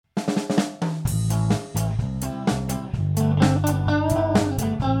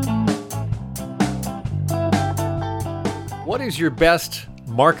What is your best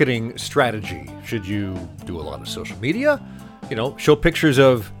marketing strategy? Should you do a lot of social media? Show pictures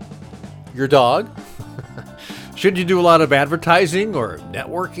of your dog? Should you do a lot of advertising or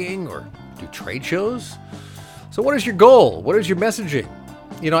networking or do trade shows? So what is your goal? What is your messaging?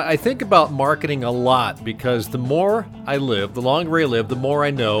 I think about marketing a lot because the more I live, the longer I live, the more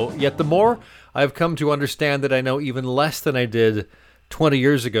I know, yet the more I've come to understand that I know even less than I did 20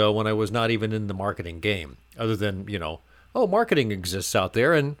 years ago when I was not even in the marketing game, other than, marketing exists out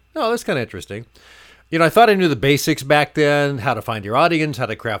there, and, that's kind of interesting. I thought I knew the basics back then, how to find your audience, how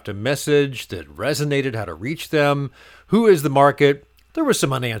to craft a message that resonated, how to reach them, who is the market. There were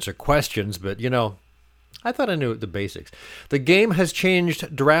some unanswered questions, but, I thought I knew the basics. The game has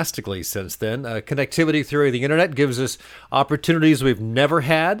changed drastically since then. Connectivity through the internet gives us opportunities we've never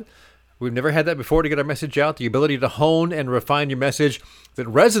had. We've never had that before to get our message out. The ability to hone and refine your message that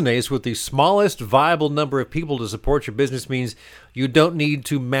resonates with the smallest viable number of people to support your business means you don't need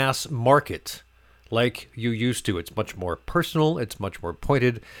to mass market like you used to. It's much more personal. It's much more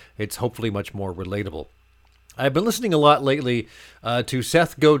pointed. It's hopefully much more relatable. I've been listening a lot lately to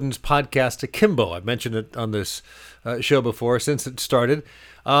Seth Godin's podcast, Akimbo. I've mentioned it on this show before since it started.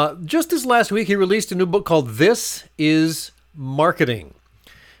 Just this last week, he released a new book called This is Marketing.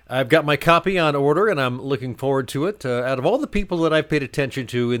 I've got my copy on order, and I'm looking forward to it. Out of all the people that I've paid attention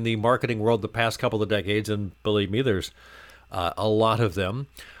to in the marketing world the past couple of decades, and believe me, there's a lot of them,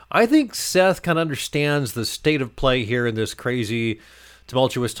 I think Seth kind of understands the state of play here in this crazy,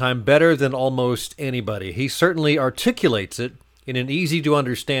 tumultuous time better than almost anybody. He certainly articulates it in an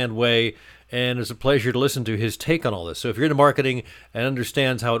easy-to-understand way, and it's a pleasure to listen to his take on all this. So if you're into marketing and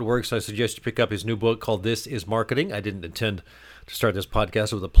understands how it works, I suggest you pick up his new book called This is Marketing. I didn't intend to start this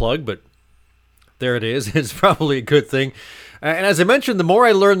podcast with a plug, but there it is. It's probably a good thing. And as I mentioned, the more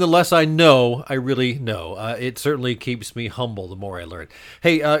I learn, the less I know I really know. It certainly keeps me humble the more I learn.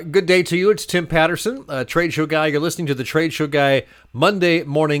 Hey, good day to you. It's Tim Patterson, Trade Show Guy. You're listening to the Trade Show Guy Monday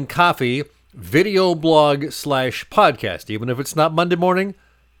Morning Coffee video blog / podcast. Even if it's not Monday morning,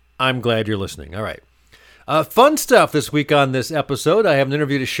 I'm glad you're listening. All right. Fun stuff this week on this episode. I have an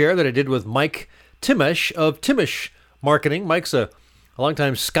interview to share that I did with Mike Timish of Timish Marketing. Mike's a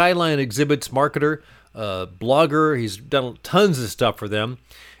longtime Skyline Exhibits marketer, blogger. He's done tons of stuff for them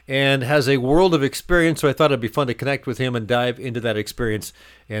and has a world of experience, so I thought it'd be fun to connect with him and dive into that experience,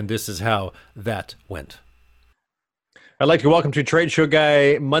 and this is how that went. I'd like to welcome to Trade Show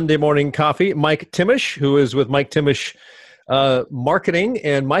Guy Monday Morning Coffee, Mike Timish, who is with Mike Timish Marketing.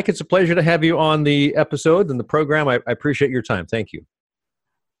 And Mike, it's a pleasure to have you on the episode and the program. I appreciate your time. Thank you.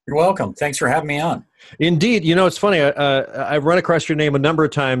 You're welcome. Thanks for having me on. Indeed. It's funny. I've run across your name a number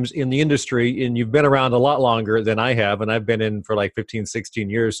of times in the industry, and you've been around a lot longer than I have, and I've been in for like 15, 16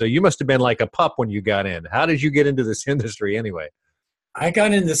 years. So you must have been like a pup when you got in. How did you get into this industry anyway? I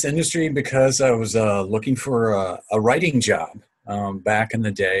got in this industry because I was looking for a writing job back in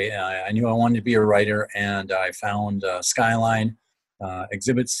the day. I knew I wanted to be a writer, and I found Skyline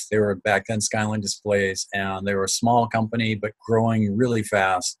Exhibits. They were back then Skyline Displays, and they were a small company but growing really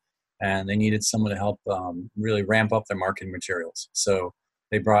fast, and they needed someone to help really ramp up their marketing materials. So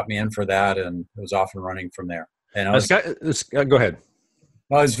they brought me in for that, and it was off and running from there. And go ahead.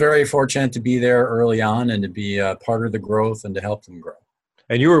 I was very fortunate to be there early on and to be part of the growth and to help them grow.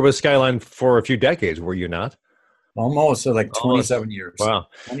 And you were with Skyline for a few decades, were you not? Almost, so like 27 years. Wow.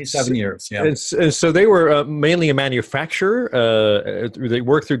 27 years, yeah. And so they were mainly a manufacturer? They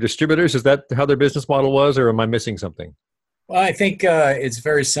worked through distributors? Is that how their business model was, or am I missing something? Well, I think it's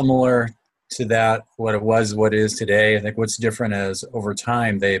very similar to that, what it was, what it is today. I think what's different is over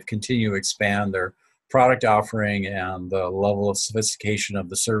time, they've continued to expand their product offering and the level of sophistication of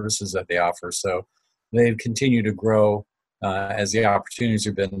the services that they offer. So they've continued to grow as the opportunities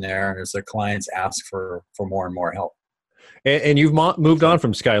have been there, as their clients ask for more and more help. And you've moved on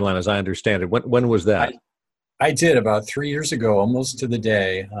from Skyline, as I understand it. When was that? I did about 3 years ago, almost to the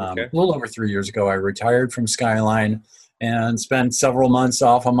day. Okay. A little over 3 years ago, I retired from Skyline and spent several months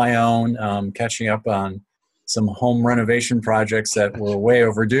off on my own, catching up on some home renovation projects that were way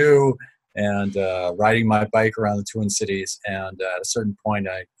overdue, and riding my bike around the Twin Cities. And at a certain point,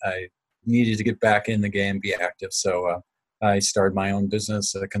 I needed to get back in the game, be active. So I started my own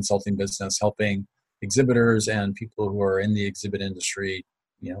business, a consulting business, helping exhibitors and people who are in the exhibit industry,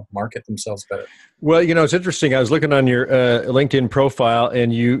 market themselves better. Well, it's interesting. I was looking on your LinkedIn profile,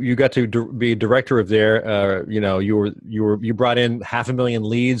 and you got to be director of there. You brought in 500,000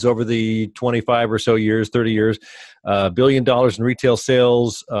 leads over the 25 or so years, 30 years, $1 billion in retail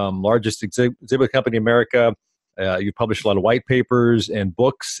sales, largest exhibit company in America. You published a lot of white papers and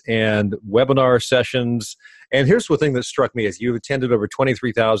books and webinar sessions. And here's the thing that struck me: is you've attended over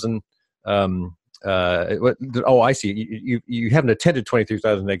 23,000. I see. You haven't attended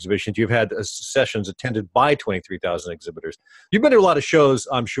 23,000 exhibitions. You've had sessions attended by 23,000 exhibitors. You've been to a lot of shows,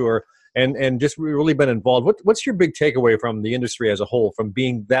 I'm sure, and just really been involved. What's your big takeaway from the industry as a whole, from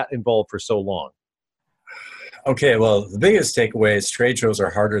being that involved for so long? Okay, well, the biggest takeaway is trade shows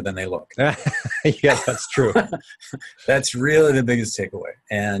are harder than they look. Yeah, that's true. That's really the biggest takeaway.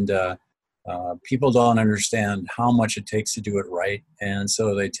 And people don't understand how much it takes to do it right. And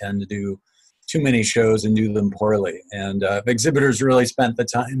so they tend to do too many shows and do them poorly. And if exhibitors really spent the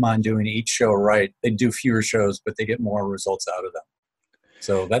time on doing each show right, they'd do fewer shows, but they get more results out of them.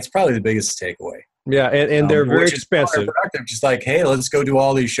 So that's probably the biggest takeaway. Yeah, and they're very expensive. Just like, hey, let's go do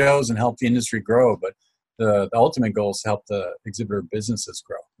all these shows and help the industry grow. But the ultimate goal is to help the exhibitor businesses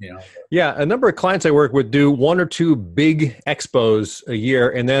grow. Yeah, a number of clients I work with do 1 or 2 big expos a year,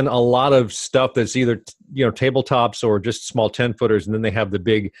 and then a lot of stuff that's either tabletops or just small 10-footers, and then they have the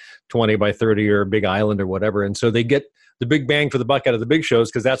big 20 by 30 or big island or whatever. And so they get the big bang for the buck out of the big shows,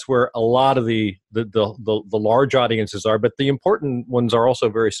 because that's where a lot of the large audiences are. But the important ones are also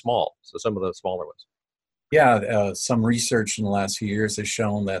very small. So some of the smaller ones. Yeah, some research in the last few years has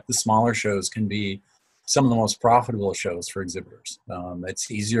shown that the smaller shows can be some of the most profitable shows for exhibitors.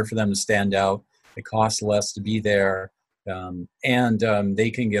 It's easier for them to stand out. It costs less to be there. And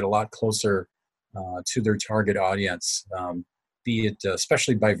they can get a lot closer to their target audience, be it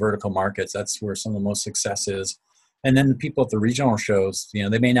especially by vertical markets. That's where some of the most success is. And then the people at the regional shows,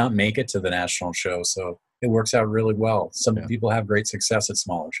 they may not make it to the national show. So it works out really well. Some people have great success at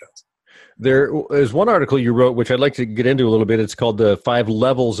smaller shows. There is one article you wrote, which I'd like to get into a little bit. It's called The 5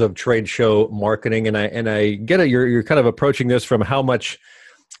 Levels of Trade Show Marketing. And I get it. You're kind of approaching this from how much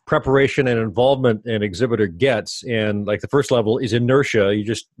preparation and involvement an exhibitor gets. And like the first level is inertia. You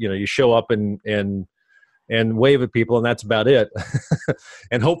just, you show up and wave at people, and that's about it.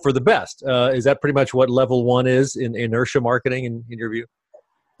 And hope for the best. Is that pretty much what level 1 is in inertia marketing in your view?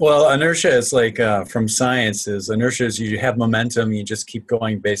 Well, inertia is like from science. Inertia is you have momentum, you just keep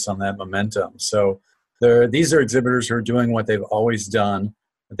going based on that momentum. So these are exhibitors who are doing what they've always done.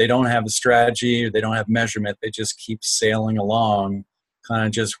 They don't have a strategy, they don't have measurement. They just keep sailing along. Kind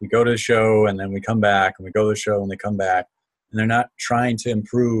of just, we go to the show and then we come back, and we go to the show and they come back. And they're not trying to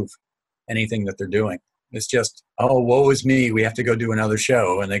improve anything that they're doing. It's just, oh, woe is me, we have to go do another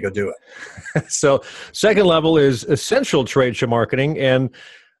show, and they go do it. So second level is essential trade show marketing. And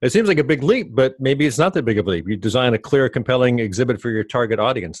it seems like a big leap, but maybe it's not that big of a leap. You design a clear, compelling exhibit for your target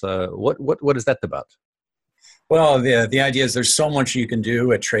audience. What is that about? Well, the idea is there's so much you can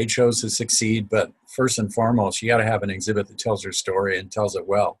do at trade shows to succeed, but first and foremost, you got to have an exhibit that tells your story and tells it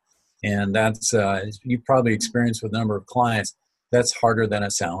well. And that's, you've probably experienced with a number of clients, that's harder than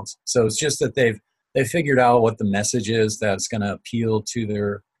it sounds. So it's just that they've figured out what the message is that's going to appeal to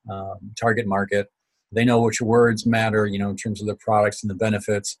their target market. They know which words matter, in terms of the products and the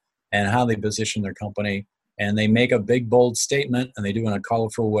benefits and how they position their company. And they make a big, bold statement, and they do it in a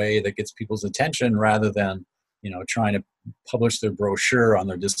colorful way that gets people's attention, rather than, trying to publish their brochure on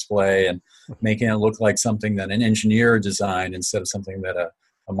their display and making it look like something that an engineer designed instead of something that a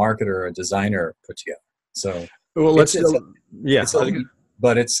marketer or a designer put together. So, well,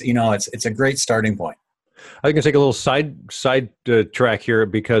 but it's a great starting point. I can take a little side track here,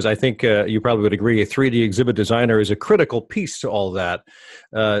 because I think you probably would agree a 3D exhibit designer is a critical piece to all that.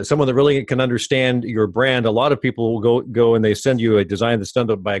 Someone that really can understand your brand. A lot of people will go and they send you a design that's done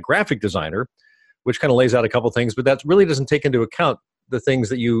by a graphic designer, which kind of lays out a couple things, but that really doesn't take into account the things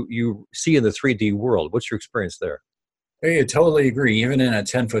that you see in the 3D world. What's your experience there? I totally agree. Even in a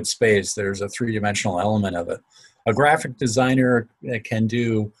 10-foot space, there's a 3-dimensional element of it. A graphic designer can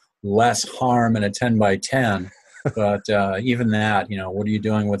do less harm in a 10 by 10, but even that, what are you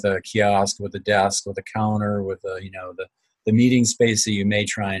doing with a kiosk, with a desk, with a counter, with the meeting space that you may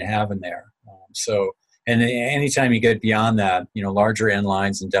try and have in there. And anytime you get beyond that, larger end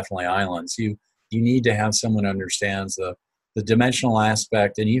lines and definitely islands, you need to have someone who understands the dimensional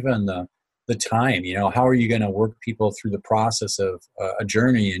aspect, and even the time. How are you going to work people through the process of a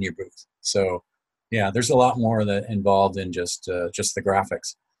journey in your booth? So yeah, there's a lot more that involved in just the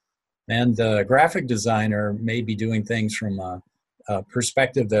graphics. And the graphic designer may be doing things from a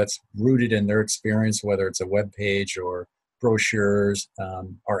perspective that's rooted in their experience, whether it's a web page or brochures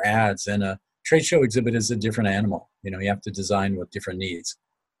or ads. And a trade show exhibit is a different animal. You have to design with different needs.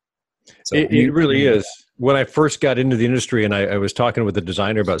 So it really is. when I first got into the industry and I was talking with the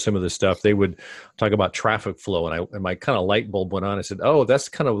designer about some of this stuff, they would talk about traffic flow, and my kind of light bulb went on. I said, "Oh, that's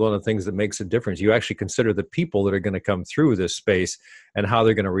kind of one of the things that makes a difference. You actually consider the people that are going to come through this space and how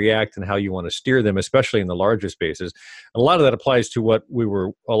they're going to react and how you want to steer them, especially in the larger spaces." And a lot of that applies to what we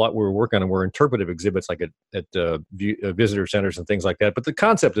were working on, and were interpretive exhibits like at visitor centers and things like that. But the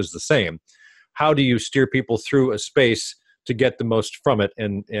concept is the same. How do you steer people through a space to get the most from it,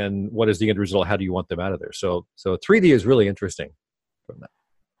 and what is the end result? How do you want them out of there? So 3D is really interesting from that.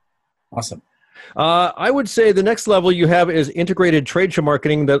 Awesome. I would say the next level you have is integrated trade show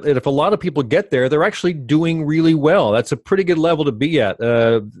marketing. That if a lot of people get there, they're actually doing really well. That's a pretty good level to be at.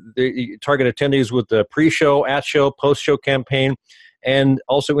 They target attendees with the pre-show, at-show, post-show campaign, and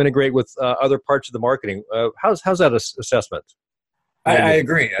also integrate with other parts of the marketing. How's that assessment? I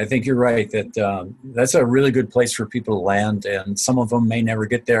agree. I think you're right that that's a really good place for people to land, and some of them may never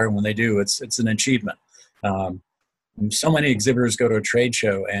get there. And when they do, it's an achievement. So many exhibitors go to a trade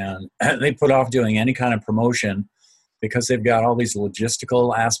show and they put off doing any kind of promotion because they've got all these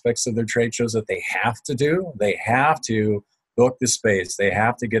logistical aspects of their trade shows that they have to do. They have to book the space. They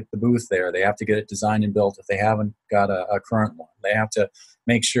have to get the booth there. They have to get it designed and built if they haven't got a current one. They have to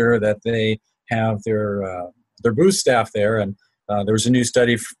make sure that they have their booth staff there. And there was a new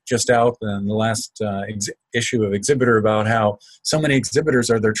study just out in the last issue of Exhibitor about how so many exhibitors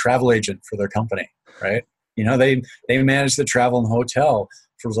are their travel agent for their company, right? You know, they manage the travel and hotel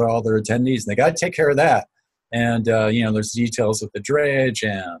for all their attendees. And they got to take care of that. And, there's details of the dredge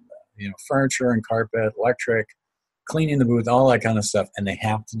and, furniture and carpet, electric, cleaning the booth, all that kind of stuff. And they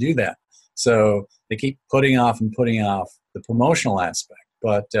have to do that. So they keep putting off the promotional aspect.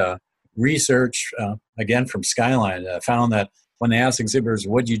 But research, again, from Skyline, found that when they asked exhibitors,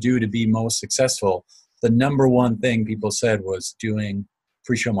 what do you do to be most successful? The number one thing people said was doing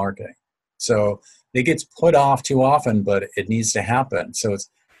pre-show marketing. So it gets put off too often, but it needs to happen. So it's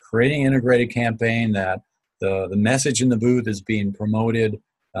creating an integrated campaign that the message in the booth is being promoted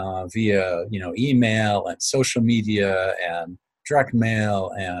via email and social media and direct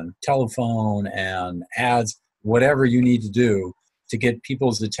mail and telephone and ads, whatever you need to do to get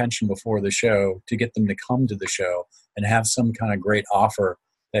people's attention before the show, to get them to come to the show and have some kind of great offer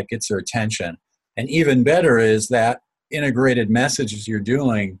that gets their attention. And even better is that integrated messages you're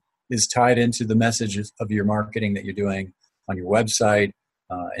doing is tied into the messages of your marketing that you're doing on your website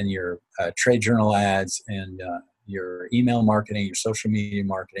and your trade journal ads and your email marketing, your social media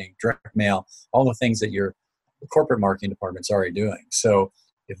marketing, direct mail, all the things that your corporate marketing department's already doing. So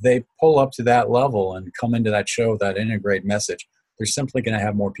if they pull up to that level and come into that show with that integrated message, they're simply going to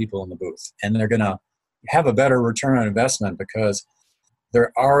have more people in the booth. And they're going to have a better return on investment because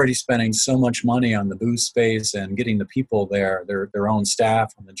they're already spending so much money on the booth space and getting the people there, their own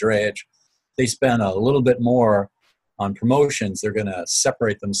staff on the dredge. They spend a little bit more on promotions. They're going to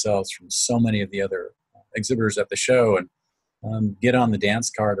separate themselves from so many of the other exhibitors at the show and get on the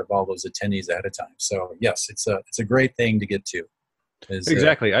dance card of all those attendees ahead of time. So yes, it's a great thing to get to.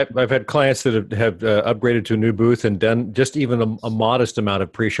 Exactly. I've had clients that have upgraded to a new booth and done just even a modest amount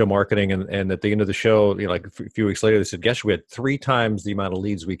of pre-show marketing. And at the end of the show, like a few weeks later, they said, "Guess we had 3 times the amount of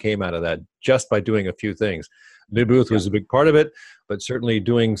leads we came out of that just by doing a few things." New booth was a big part of it, but certainly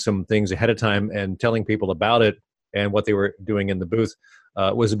doing some things ahead of time and telling people about it and what they were doing in the booth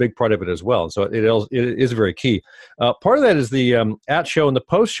was a big part of it as well. So it is very key. Part of that is the at-show and the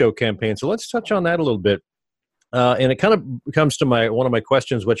post-show campaign. So let's touch on that a little bit. And it kind of comes to one of my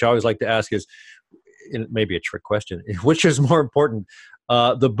questions, which I always like to ask is, and it may be a trick question, which is more important,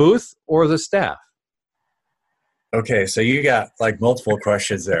 the booth or the staff? Okay, so you got like multiple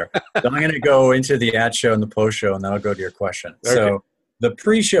questions there. So I'm going to go into the ad show and the post show, and then I'll go to your question. Okay. So the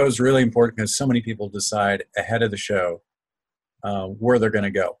pre-show is really important because so many people decide ahead of the show where they're going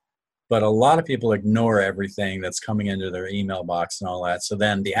to go. But a lot of people ignore everything that's coming into their email box and all that. So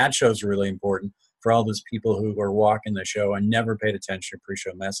then the ad show is really important for all those people who are walking the show and never paid attention to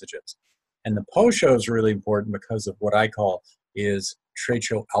pre-show messages. And the post-show is really important because of what I call is trade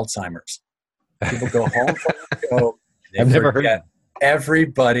show Alzheimer's. People go home from the show, they I've never heard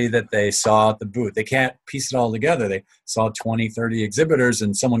everybody that they saw at the booth. They can't piece it all together. They saw 20, 30 exhibitors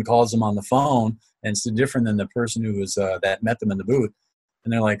and someone calls them on the phone and it's different than the person who was that met them in the booth.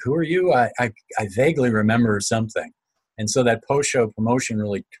 And they're like, "Who are you?" I vaguely remember something. And so that post-show promotion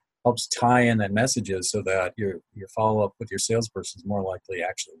really helps tie in that messages so that your follow-up with your salesperson is more likely to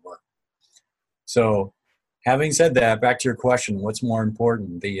actually work. So having said that, back to your question, what's more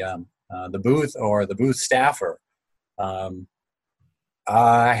important, the booth or the booth staffer?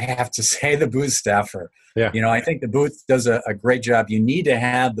 I have to say the booth staffer. Yeah. I think the booth does a great job. You need to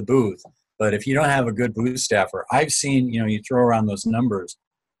have the booth, But if you don't have a good booth staffer, I've seen, you throw around those numbers.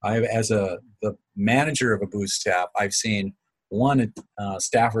 As the manager of a booth staff, I've seen one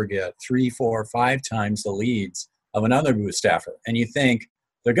staffer get 3, 4, 5 times the leads of another booth staffer. And you think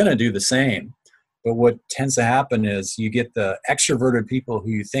they're going to do the same. But what tends to happen is you get the extroverted people who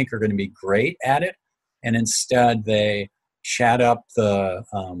you think are going to be great at it, and instead they chat up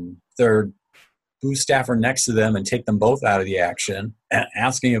their booth staffer next to them and take them both out of the action,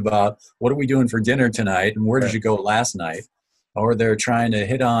 asking about what are we doing for dinner tonight and where did you go last night? Or they're trying to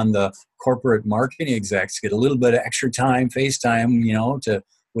hit on the corporate marketing execs, get a little bit of extra time, FaceTime,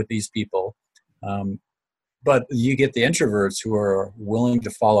 with these people. But you get the introverts who are willing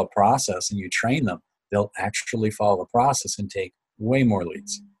to follow a process, and you train them. They'll actually follow the process and take way more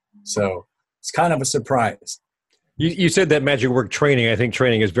leads. So it's kind of a surprise. You said that magic word training. I think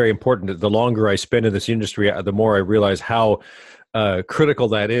training is very important. The longer I spend in this industry, the more I realize how critical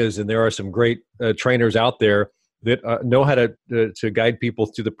that is. And there are some great trainers out there that know how to guide people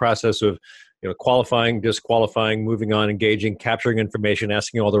through the process of qualifying, disqualifying, moving on, engaging, capturing information,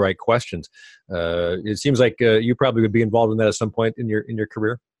 asking all the right questions. It seems like you probably would be involved in that at some point in your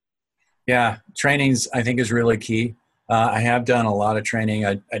career. Yeah, trainings I think is really key. I have done a lot of training.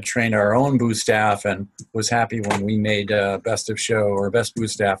 I trained our own booth staff and was happy when we made Best of Show or Best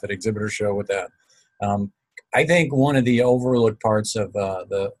Booth Staff at Exhibitor Show with that. I think one of the overlooked parts of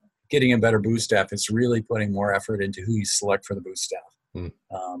the getting a better booth staff is really putting more effort into who you select for the booth staff.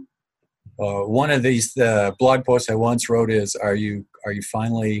 One of these blog posts I once wrote is, are you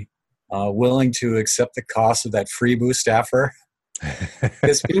finally willing to accept the cost of that free booth staffer?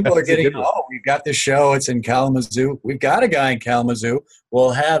 Because people are getting, we've got this show, it's in Kalamazoo. We've got a guy in Kalamazoo.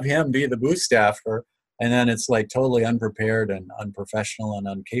 We'll have him be the booth staffer. And then it's like totally unprepared and unprofessional and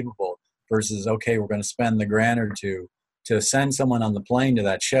incapable versus, okay, we're going to spend the grand or two to send someone on the plane to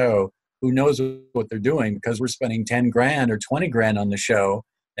that show who knows what they're doing, because we're spending 10 grand or 20 grand on the show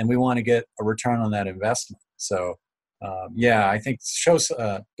and we want to get a return on that investment. So I think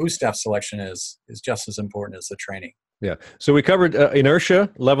booth staff selection is just as important as the training. Yeah. So we covered inertia,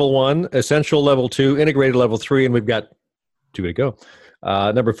 level 1, essential, level 2, integrated, level 3, and we've got 2 to go.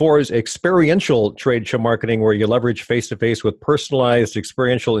 Number 4 is experiential trade show marketing, where you leverage face-to-face with personalized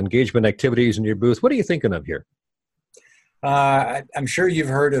experiential engagement activities in your booth. What are you thinking of here? I'm sure you've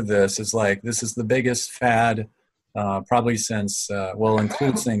heard of this. It's like, this is the biggest fad probably since,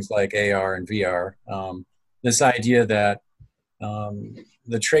 includes things like AR and VR. This idea that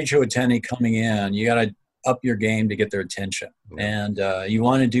the trade show attendee coming in, you got to up your game to get their attention. And you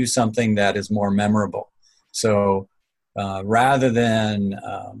want to do something that is more memorable. So rather than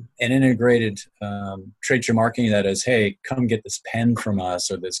an integrated trade show marketing that is, hey, come get this pen from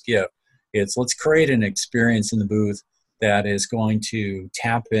us or this gift, it's let's create an experience in the booth that is going to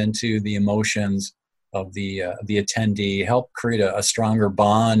tap into the emotions of the attendee, help create a stronger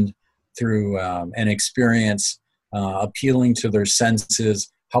bond through an experience, appealing to their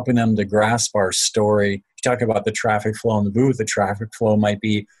senses, helping them to grasp our story. You talk about the traffic flow in the booth. The traffic flow might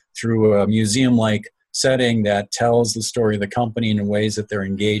be through a museum-like setting that tells the story of the company in ways that they're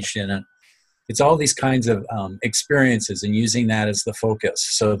engaged in it. It's all these kinds of experiences, and using that as the focus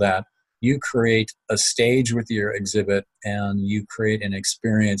so that you create a stage with your exhibit and you create an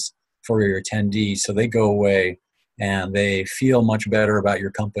experience for your attendees so they go away and they feel much better about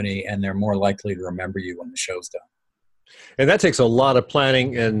your company and they're more likely to remember you when the show's done. And that takes a lot of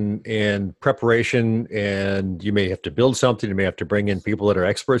planning and preparation, and you may have to build something. You may have to bring in people that are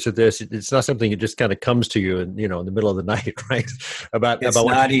experts at this. It's not something that just kind of comes to you, in the middle of the night, right? It's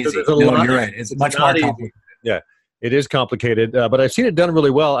not easy. You're right. It's much more complicated. Yeah, it is complicated, but I've seen it done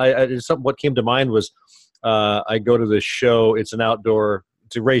really well. What came to mind was I go to this show. It's an outdoor.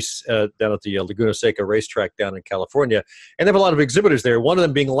 It's a race down at the Laguna Seca racetrack down in California, and they have a lot of exhibitors there. One of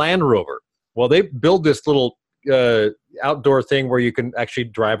them being Land Rover. Well, they build this little outdoor thing where you can actually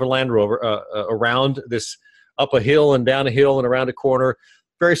drive a Land Rover around this, up a hill and down a hill and around a corner,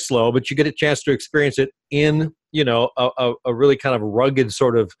 very slow, but you get a chance to experience it in a really kind of rugged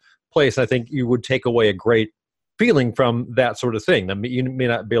sort of place. I think you would take away a great feeling from that sort of thing. I mean, you may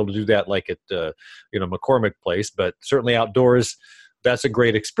not be able to do that like at McCormick Place, but certainly outdoors, that's a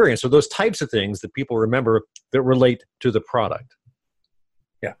great experience. So those types of things that people remember that relate to the product.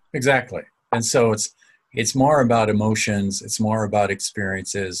 Yeah, exactly. And so it's more about emotions. It's more about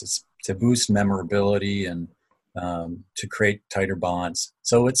experiences. It's to boost memorability and to create tighter bonds.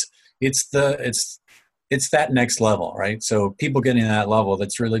 So it's that next level, right? So people getting to that level,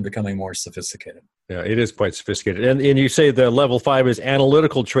 that's really becoming more sophisticated. Yeah, it is quite sophisticated. And you say the level 5 is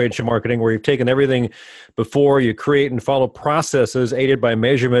analytical trade show marketing, where you've taken everything before, you create and follow processes aided by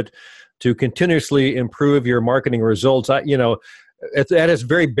measurement to continuously improve your marketing results. At its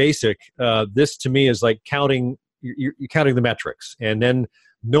very basic, this to me is like counting. You're counting the metrics, and then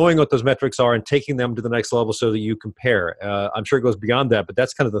knowing what those metrics are and taking them to the next level so that you compare. I'm sure it goes beyond that, but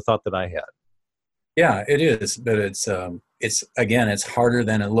that's kind of the thought that I had. Yeah, it is, but it's again, it's harder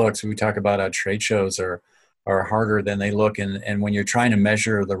than it looks. We talk about how trade shows are harder than they look, and when you're trying to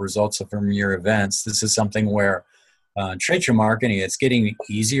measure the results from your events, this is something where trade show marketing, it's getting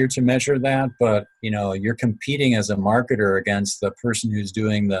easier to measure that, but you're competing as a marketer against the person who's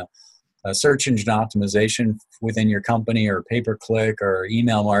doing the search engine optimization within your company, or pay-per-click or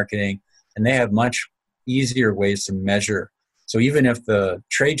email marketing, and they have much easier ways to measure. So even if the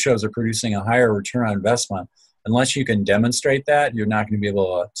trade shows are producing a higher return on investment, unless you can demonstrate that, you're not going to be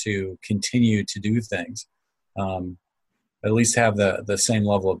able to continue to do things, at least have the same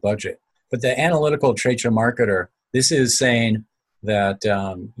level of budget. But the analytical trade show marketer, this is saying that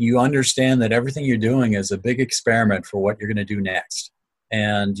you understand that everything you're doing is a big experiment for what you're going to do next.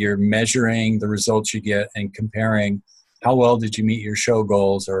 And you're measuring the results you get and comparing how well did you meet your show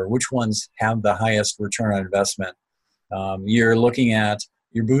goals, or which ones have the highest return on investment. You're looking at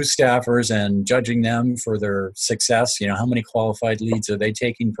your booth staffers and judging them for their success. How many qualified leads are they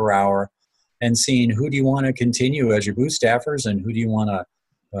taking per hour, and seeing who do you want to continue as your booth staffers and who do you want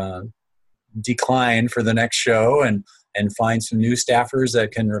to decline for the next show, and find some new staffers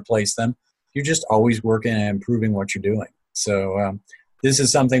that can replace them. You're just always working and improving what you're doing. So this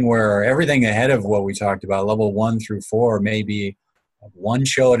is something where everything ahead of what we talked about, level 1 through 4, may be one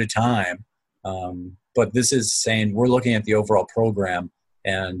show at a time. But this is saying we're looking at the overall program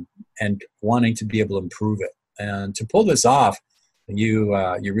and wanting to be able to improve it. And to pull this off, you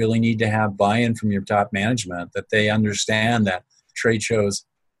really need to have buy-in from your top management, that they understand that trade shows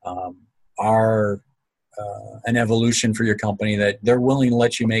are an evolution for your company, that they're willing to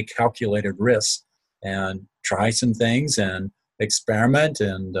let you make calculated risks and try some things and experiment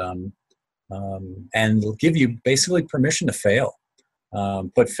and give you basically permission to fail.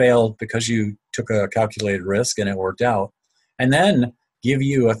 But fail because you took a calculated risk and it worked out, and then give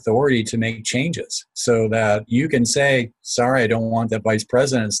you authority to make changes so that you can say, sorry, I don't want that vice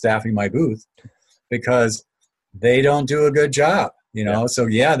president staffing my booth because they don't do a good job. Yeah. So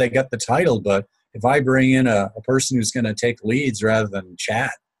yeah, they got the title, but if I bring in a person who's going to take leads rather than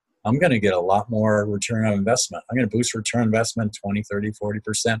chat, I'm going to get a lot more return on investment. I'm going to boost return on investment 20, 30,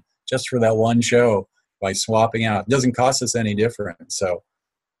 40% just for that one show by swapping out. It doesn't cost us any different. So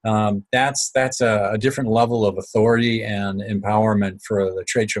that's a different level of authority and empowerment for the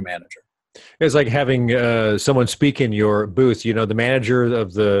trade show manager. It's like having someone speak in your booth. The manager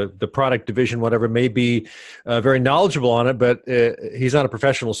of the product division, whatever, may be very knowledgeable on it, but he's not a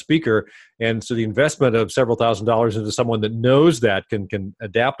professional speaker. And so the investment of several $1,000s into someone that knows that, can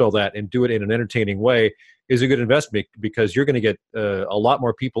adapt all that and do it in an entertaining way, is a good investment, because you're going to get a lot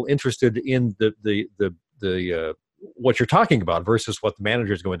more people interested in the what you're talking about versus what the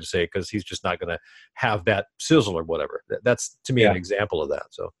manager is going to say, because he's just not going to have that sizzle or whatever. That's, to me, an example of that.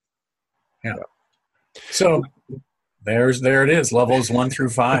 So. Yeah. So there it is, levels 1 through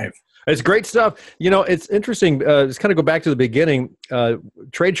 5. It's great stuff. It's interesting. Just kind of go back to the beginning.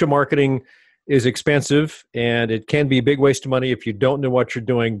 Trade show marketing is expensive, and it can be a big waste of money if you don't know what you're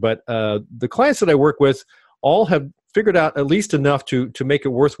doing. But the clients that I work with all have figured out at least enough to make it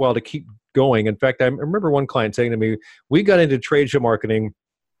worthwhile to keep going. In fact, I remember one client saying to me, we got into trade show marketing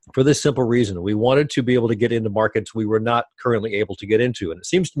for this simple reason. We wanted to be able to get into markets we were not currently able to get into. And it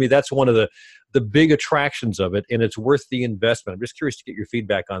seems to me that's one of the big attractions of it, and it's worth the investment. I'm just curious to get your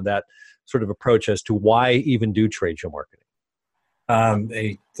feedback on that sort of approach as to why even do trade show marketing.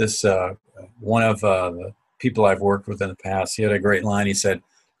 One of the people I've worked with in the past, he had a great line. He said,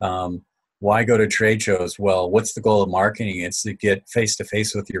 why go to trade shows? Well, what's the goal of marketing? It's to get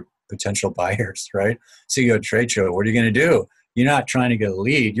face-to-face with your potential buyers, right? So you go to trade show, what are you going to do? You're not trying to get a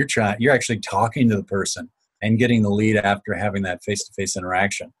lead. You're actually talking to the person and getting the lead after having that face-to-face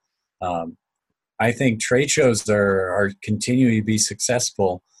interaction. I think trade shows are continuing to be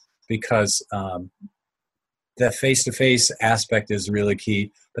successful because the face-to-face aspect is really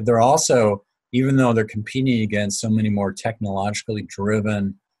key. But they're also, even though they're competing against so many more technologically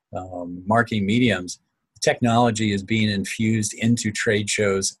driven marketing mediums, technology is being infused into trade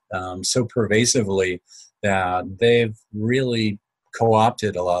shows so pervasively that they've really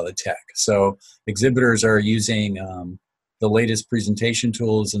co-opted a lot of the tech. So exhibitors are using the latest presentation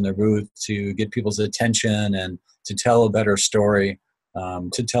tools in their booth to get people's attention and to tell a better story,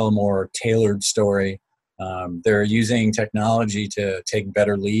 to tell a more tailored story. They're using technology to take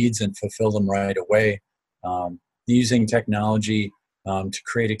better leads and fulfill them right away. Using technology to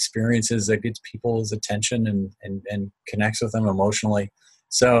create experiences that gets people's attention and connects with them emotionally.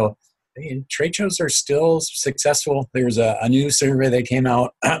 So trade shows are still successful. There's a new survey that came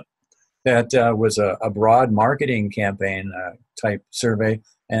out that was a broad marketing campaign type survey,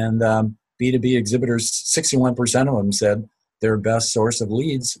 and B2B exhibitors, 61% of them said their best source of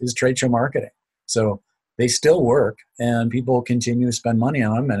leads is trade show marketing. So they still work, and people continue to spend money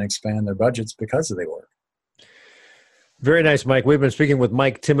on them and expand their budgets because they work. Very nice, Mike. We've been speaking with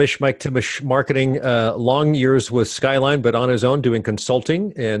Mike Timish. Mike Timish, marketing, long years with Skyline, but on his own doing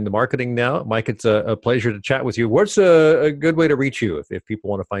consulting and marketing now. Mike, it's a pleasure to chat with you. What's a good way to reach you if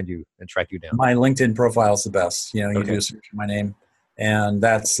people want to find you and track you down? My LinkedIn profile is the best. You do a search for my name, and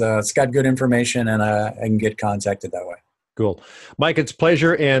that's it's got good information, and I can get contacted that way. Cool. Mike, it's a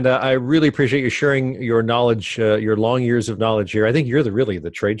pleasure, and I really appreciate you sharing your knowledge, your long years of knowledge here. I think you're really the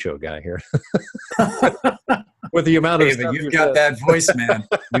trade show guy here. With the amount of stuff you've got that voice, man.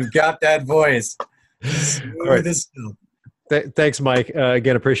 You've got that voice. All right. Thanks, Mike.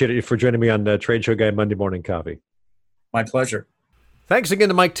 Again, appreciate it for joining me on Trade Show Guy Monday Morning Coffee. My pleasure. Thanks again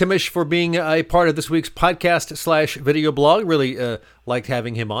to Mike Timish for being a part of this week's podcast/video blog. Really liked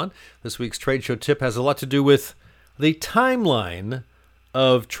having him on. This week's trade show tip has a lot to do with the timeline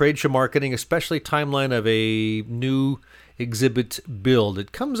of trade show marketing, especially timeline of a new exhibit build.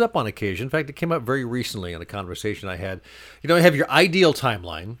 It comes up on occasion. In fact, it came up very recently in a conversation I had. You have your ideal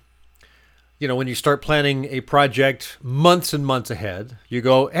timeline. When you start planning a project months and months ahead, you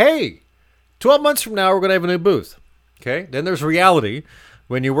go, hey, 12 months from now, we're going to have a new booth. Okay. Then there's reality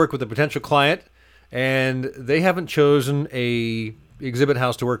when you work with a potential client and they haven't chosen a exhibit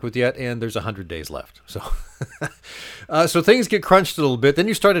house to work with yet, and there's 100 days left. So, so things get crunched a little bit. Then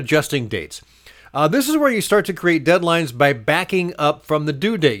you start adjusting dates. This is where you start to create deadlines by backing up from the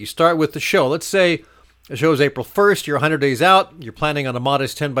due date. You start with the show. Let's say the show is April 1st. You're 100 days out. You're planning on a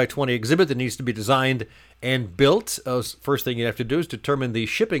modest 10 by 20 exhibit that needs to be designed and built. First thing you have to do is determine the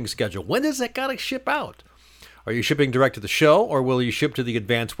shipping schedule. When does that got to ship out? Are you shipping direct to the show, or will you ship to the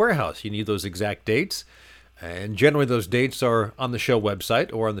advanced warehouse? You need those exact dates. And generally those dates are on the show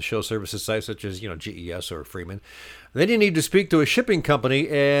website or on the show services site, such as, GES or Freeman. Then you need to speak to a shipping company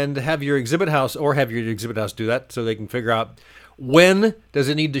and have your exhibit house do that so they can figure out when does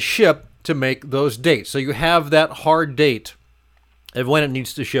it need to ship to make those dates. So you have that hard date of when it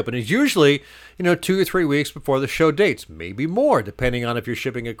needs to ship. And it's usually, 2 or 3 weeks before the show dates, maybe more, depending on if you're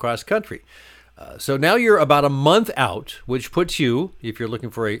shipping across country. So now you're about a month out, which puts you, if you're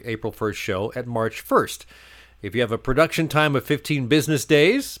looking for a April 1st show, at March 1st. If you have a production time of 15 business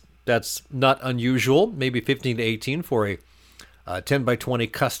days, that's not unusual, maybe 15 to 18 for a 10 by 20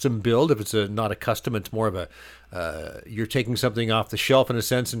 custom build. If it's not a custom, it's more of a, you're taking something off the shelf in a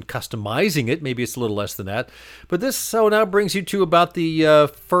sense and customizing it. Maybe it's a little less than that. But this now brings you to about the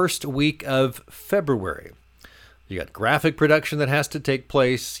first week of February. You got graphic production that has to take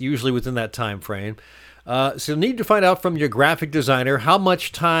place, usually within that time frame. So you'll need to find out from your graphic designer how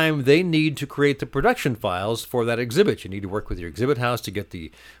much time they need to create the production files for that exhibit. You need to work with your exhibit house to get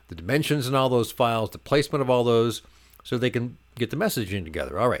the dimensions and all those files, the placement of all those, so they can get the messaging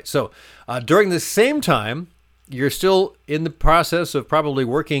together. All right, so during the same time, you're still in the process of probably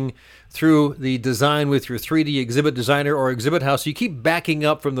working through the design with your 3D exhibit designer or exhibit house. So you keep backing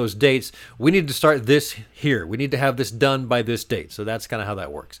up from those dates. We need to start this here. We need to have this done by this date. So that's kind of how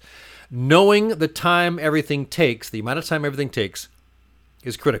that works. Knowing the time everything takes, the amount of time everything takes,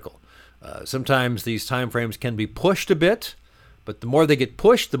 is critical. Sometimes these time frames can be pushed a bit, but the more they get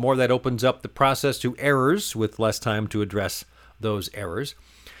pushed, the more that opens up the process to errors with less time to address those errors.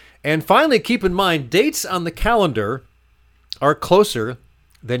 And finally, keep in mind, dates on the calendar are closer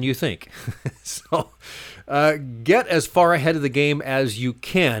than you think. So get as far ahead of the game as you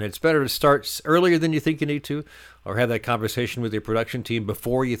can. It's better to start earlier than you think you need to, or have that conversation with your production team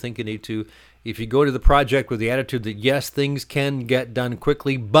before you think you need to. If you go to the project with the attitude that, yes, things can get done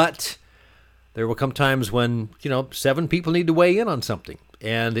quickly, but there will come times when, 7 people need to weigh in on something,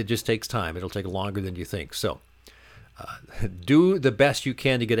 and it just takes time. It'll take longer than you think. So do the best you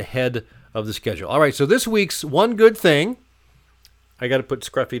can to get ahead of the schedule. All right, so this week's one good thing, I got to put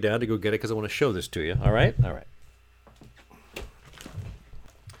Scruffy down to go get it because I want to show this to you. All right? All right.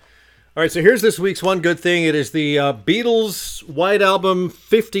 All right, so here's this week's one good thing. It is the Beatles White Album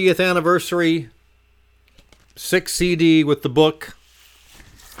 50th anniversary 6 CD with the book.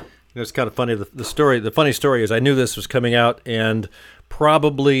 It's kind of funny. The funny story is I knew this was coming out, and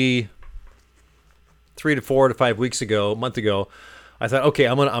probably 3 to 4 to 5 weeks ago, a month ago, I thought, okay,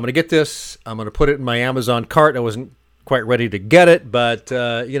 I'm gonna get this. I'm gonna put it in my Amazon cart. I wasn't quite ready to get it, but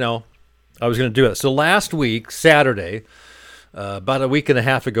I was gonna do it. So last week, Saturday, about a week and a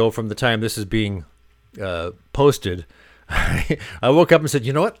half ago from the time this is being posted, I woke up and said,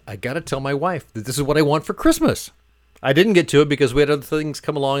 you know what? I got to tell my wife that this is what I want for Christmas. I didn't get to it because we had other things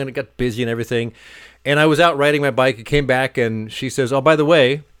come along and it got busy and everything. And I was out riding my bike and came back and she says, oh, by the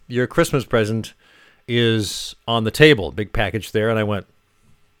way, your Christmas present is on the table, big package there. And I went,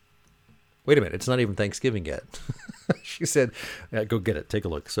 wait a minute, it's not even Thanksgiving yet. She said, yeah, go get it, take a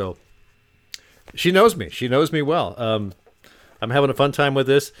look. So she knows me. She knows me well. I'm having a fun time with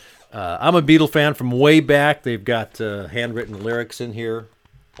this. I'm a Beatle fan from way back. They've got handwritten lyrics in here,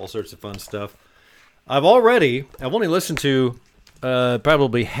 all sorts of fun stuff. I've only listened to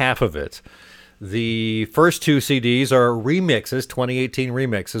probably half of it. The first two CDs are remixes, 2018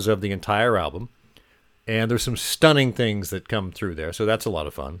 remixes of the entire album. And there's some stunning things that come through there. So that's a lot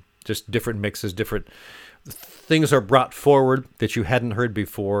of fun. Just different mixes, different things are brought forward that you hadn't heard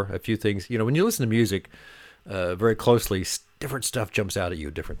before. A few things, when you listen to music very closely, different stuff jumps out at you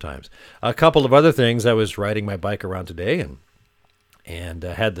at different times. A couple of other things, I was riding my bike around today and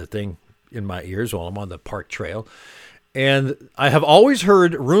had the thing in my ears while I'm on the park trail. And I have always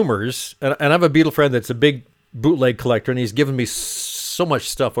heard rumors, and I have a Beatle friend that's a big bootleg collector, and he's given me so much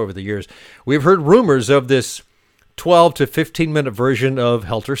stuff over the years. We've heard rumors of this 12 to 15 minute version of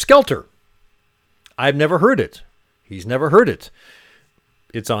Helter Skelter. I've never heard it. He's never heard it.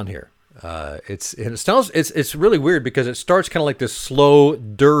 It's on here. It's really weird because it starts kind of like this slow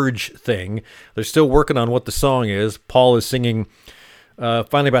dirge thing. They're still working on what the song is. Paul is singing.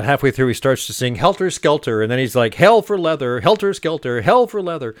 Finally, about halfway through, he starts to sing Helter Skelter, and then he's like, hell for leather, Helter Skelter, hell for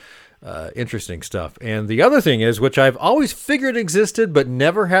leather. Interesting stuff. And the other thing is, which I've always figured existed but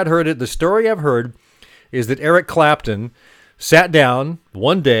never had heard it, the story I've heard is that Eric Clapton sat down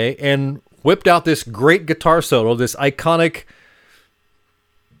one day and whipped out this great guitar solo, this iconic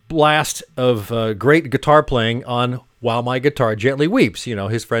blast of great guitar playing on While My Guitar Gently Weeps,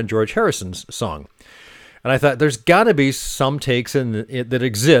 his friend George Harrison's song. And I thought, there's got to be some takes that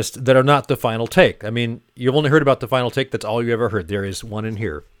exist that are not the final take. I mean, you've only heard about the final take. That's all you ever heard. There is one in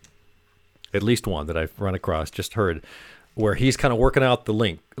here, at least one that I've run across, just heard, where he's kind of working out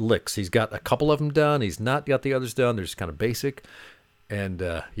the licks. He's got a couple of them done. He's not got the others done. They're just kind of basic. And,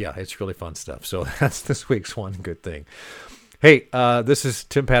 it's really fun stuff. So that's this week's one good thing. Hey, this is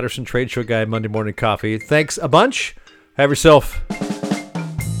Tim Patterson, Trade Show Guy, Monday Morning Coffee. Thanks a bunch. Have yourself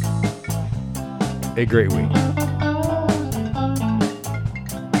a great week.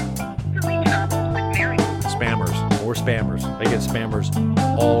 Spammers, more spammers. I get spammers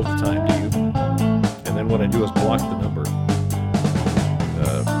all the time. Do you? And then what I do is block the number.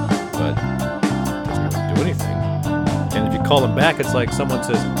 But it doesn't do anything. And if you call them back, it's like someone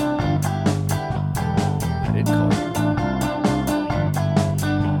says, I didn't call